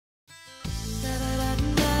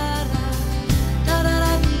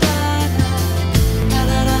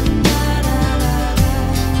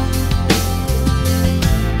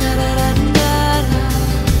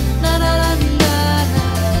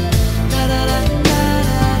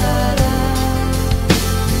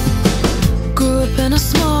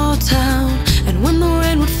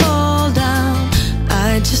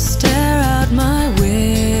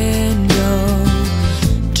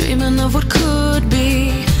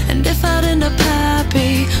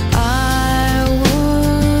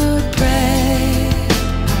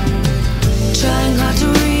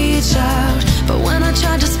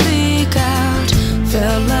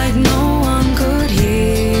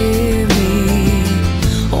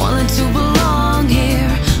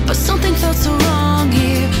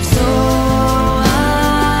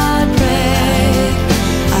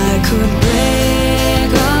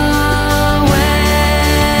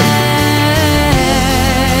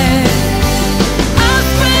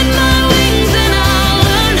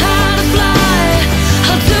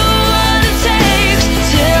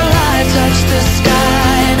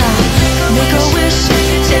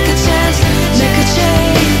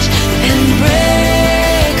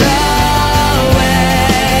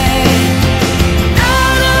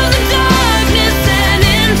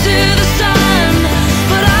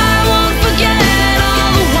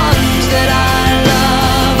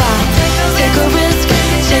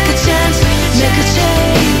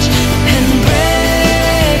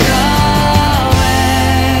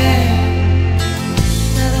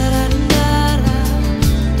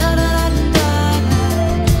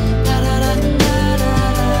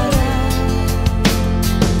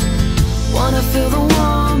feel the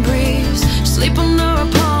warm breeze, sleep under a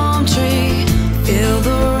palm tree, feel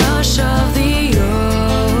the rush of the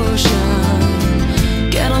ocean,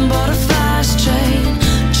 get on board a fast train,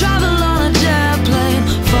 travel on a jet plane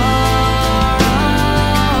far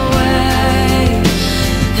away,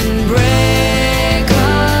 and break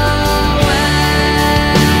away.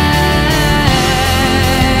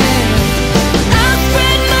 I'll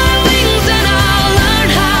spread my wings and I'll learn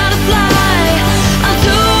how to fly. I'll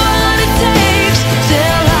do what it takes to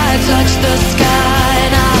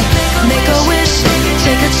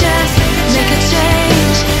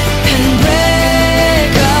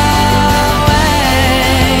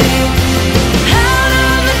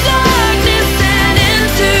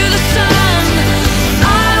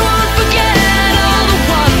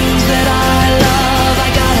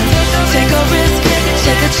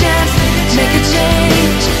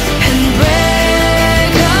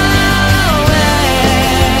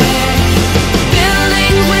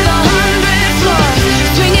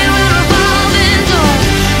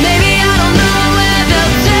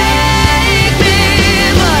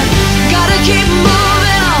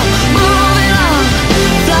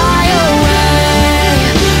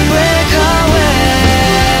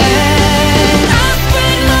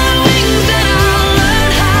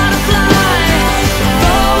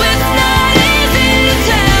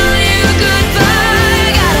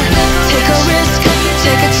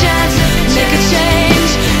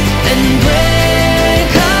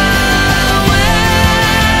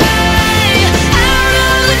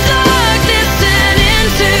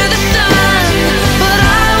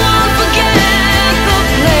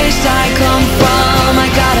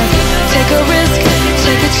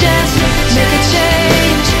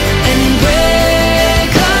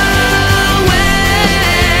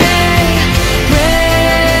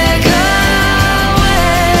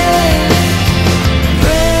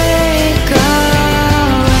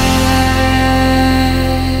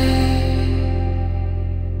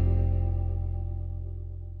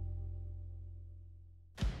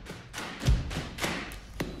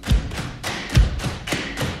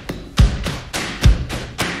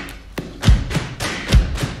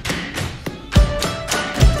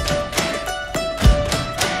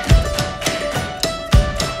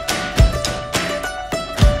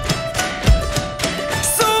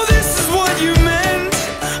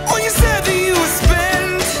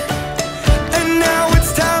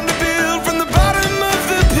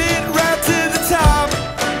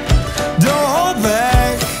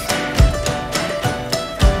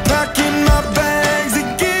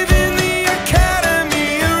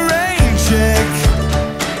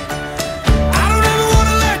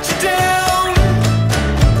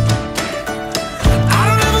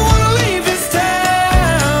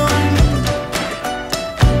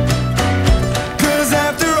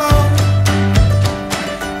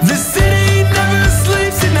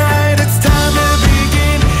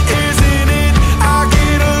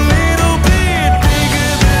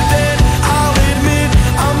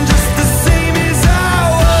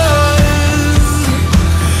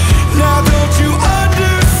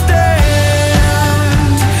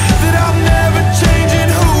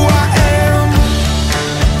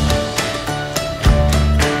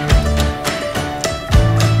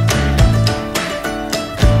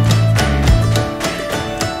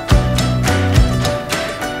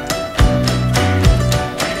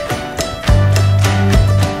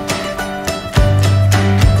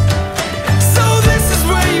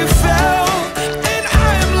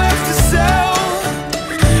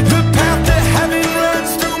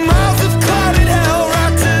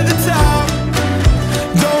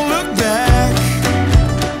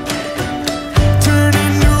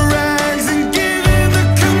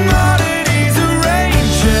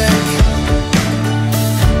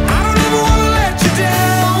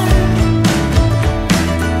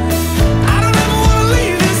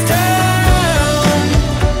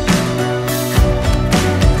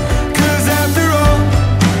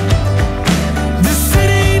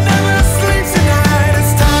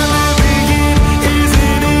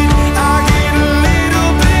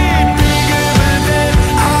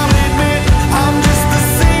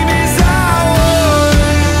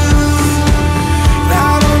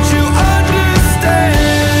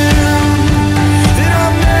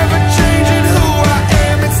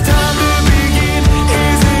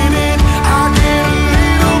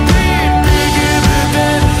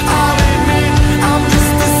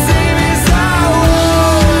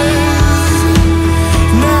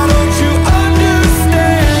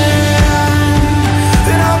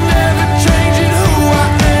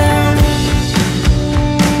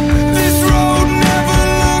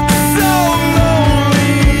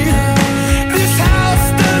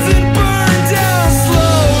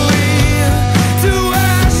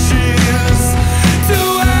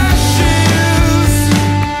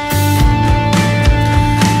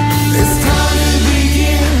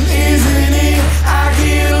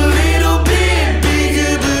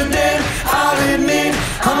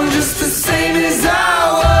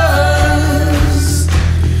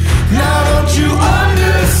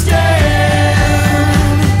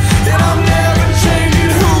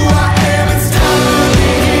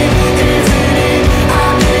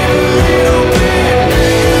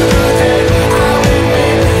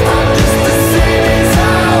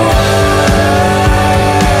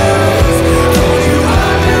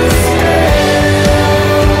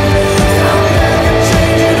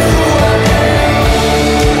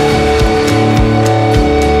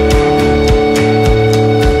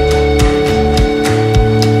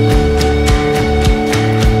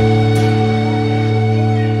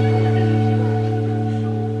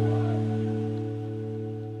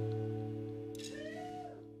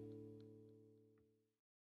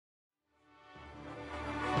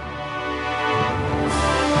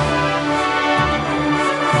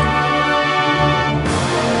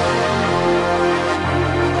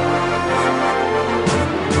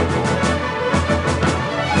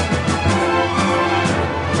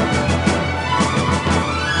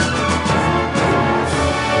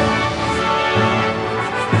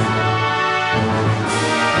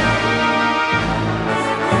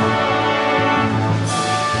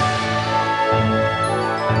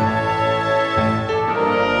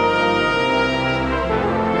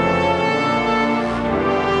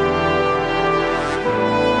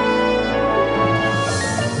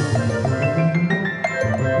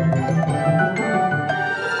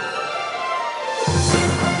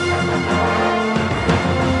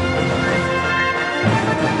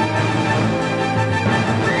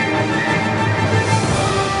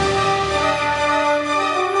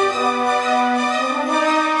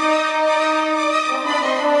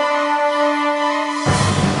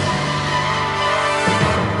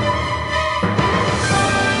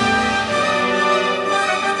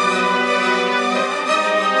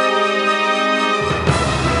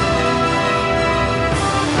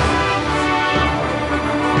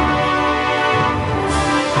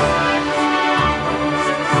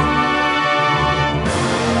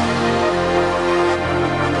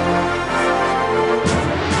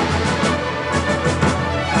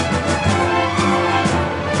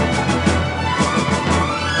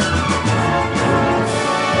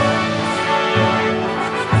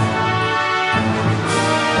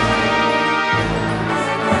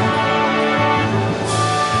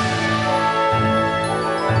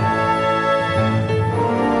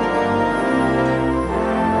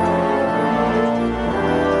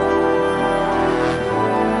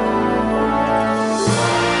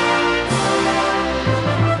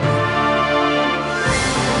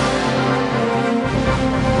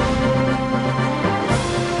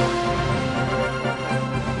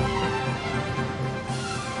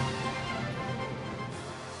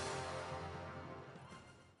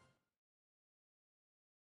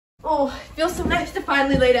Oh, it feels so nice to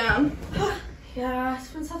finally lay down. Yeah, it's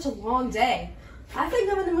been such a long day. I think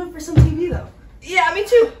I'm in the mood for some TV though. Yeah, me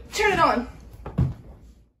too. Turn it on.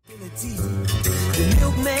 The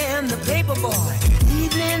milkman, the paper boy,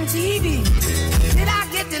 evening TV. Did I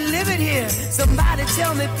get delivered here? Somebody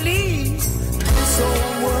tell me please. This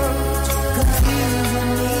whole world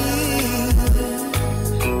confusing me.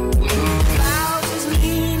 Clouds as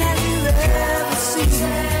mean as you've ever seen.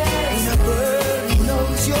 Ain't a bird who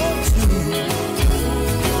knows you're true.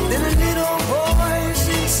 Then a little voice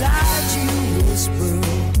inside you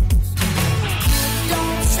whispers,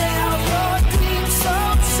 don't sell your dreams so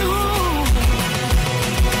soon.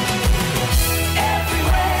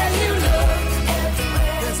 Everywhere you look,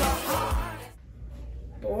 there's a heart.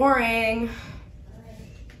 Boring.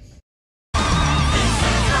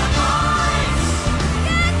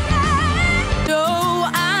 So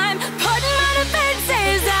I'm putting my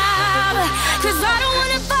defenses up, 'cause I don't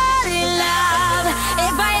wanna fall in love.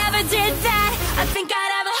 If I ever did that, I think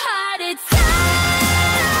I'd have a heart attack.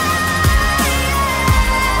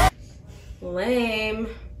 Lame.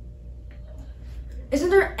 Isn't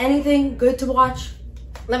there anything good to watch?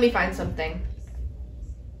 Let me find something.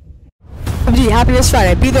 MG, happy this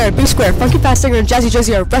Friday. Be there at B Square. Funky Fast Singer and Jazzy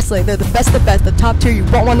Josie are wrestling. They're the best of the best, the top tier. You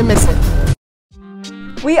won't want to miss it.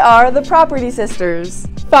 We are the Property Sisters.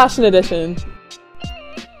 Fashion edition.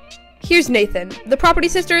 Here's Nathan, the Property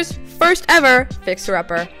Sisters' first ever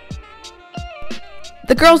fixer-upper.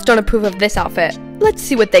 The girls don't approve of this outfit. Let's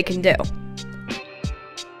see what they can do.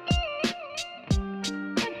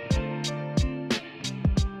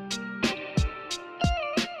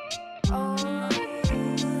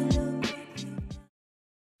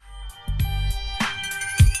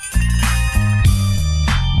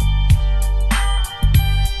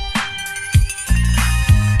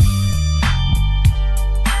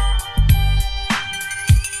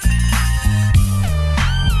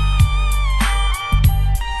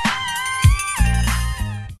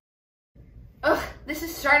 Ugh, this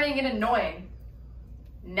is starting to get annoying.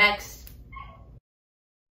 Next.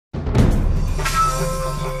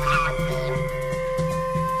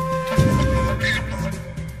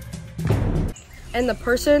 And the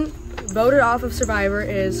person voted off of Survivor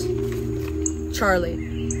is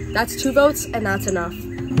Charlie. That's 2 votes, and that's enough.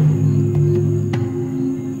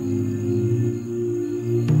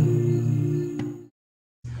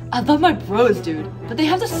 I love my bros, dude, but they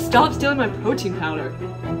have to stop stealing my protein powder.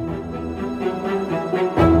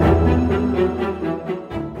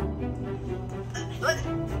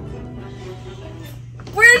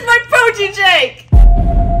 Where's my protein shake?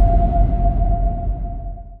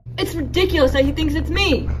 It's ridiculous that he thinks it's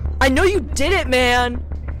me. I know you did it, man.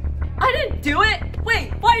 I didn't do it.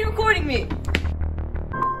 Wait, why are you recording me?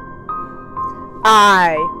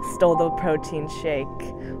 I stole the protein shake.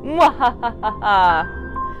 Mwahahaha.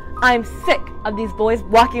 I'm sick of these boys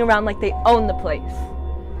walking around like they own the place.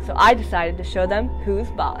 So I decided to show them who's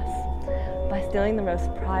boss by stealing the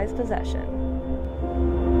most prized possession.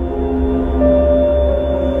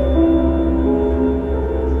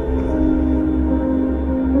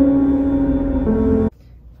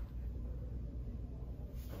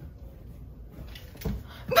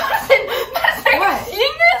 Madison, are you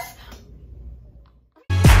seeing this?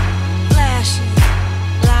 Flashing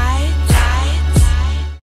lights.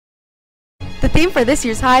 The theme for this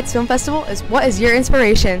year's Hyatts Film Festival is What is Your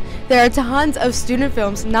Inspiration? There are tons of student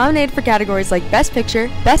films nominated for categories like Best Picture,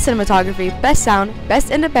 Best Cinematography, Best Sound, Best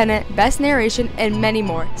Independent, Best Narration, and many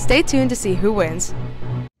more. Stay tuned to see who wins.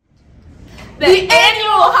 The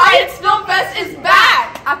annual Hyatts Film Fest is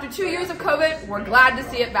back! After 2 years of COVID, we're glad to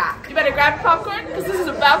see it back. You better grab your popcorn, because this is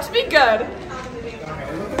about to be good.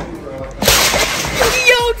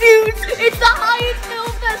 Yo, dudes, it's the Hyatts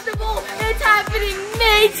Film Festival. It's happening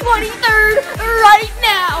May 23rd right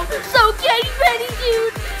now. So get ready,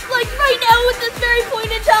 dudes. Like right now at this very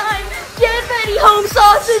point in time. Get ready, home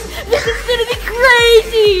sauces. This is gonna be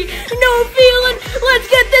crazy. No feeling. Let's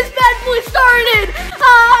get this bad boy started.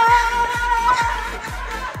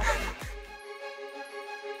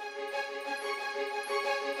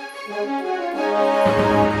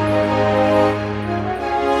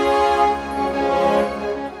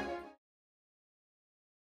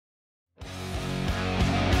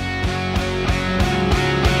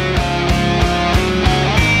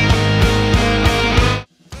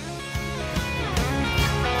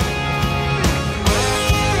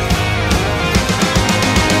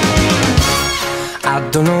 I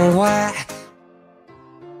don't know why.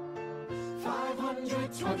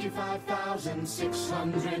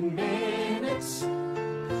 525,600 minutes.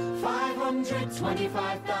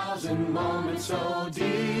 525,000 moments so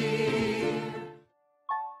deep.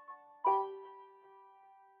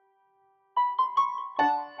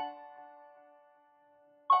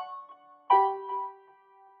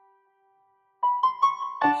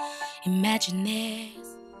 Imagine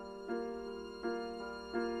this.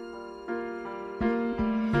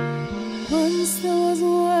 Once there was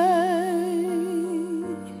a way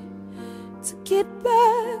to get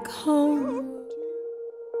back home.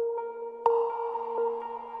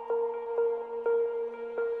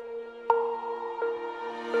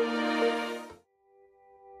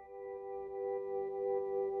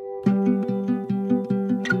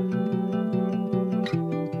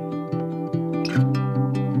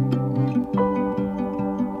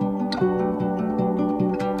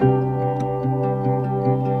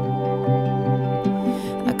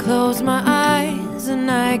 Close my eyes and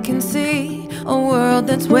I can see a world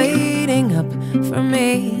that's waiting up for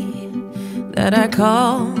me, that I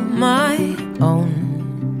call my own.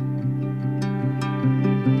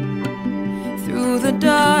 Through the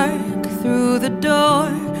dark, through the door,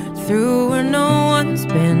 through where no one's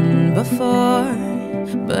been before,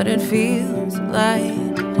 but it feels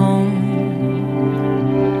like home.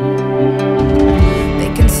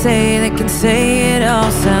 They can say it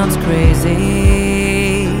all sounds crazy.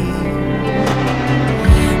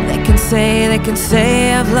 They can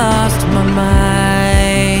say I've lost my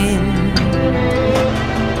mind.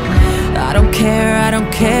 I don't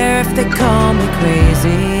care if they call me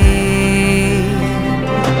crazy.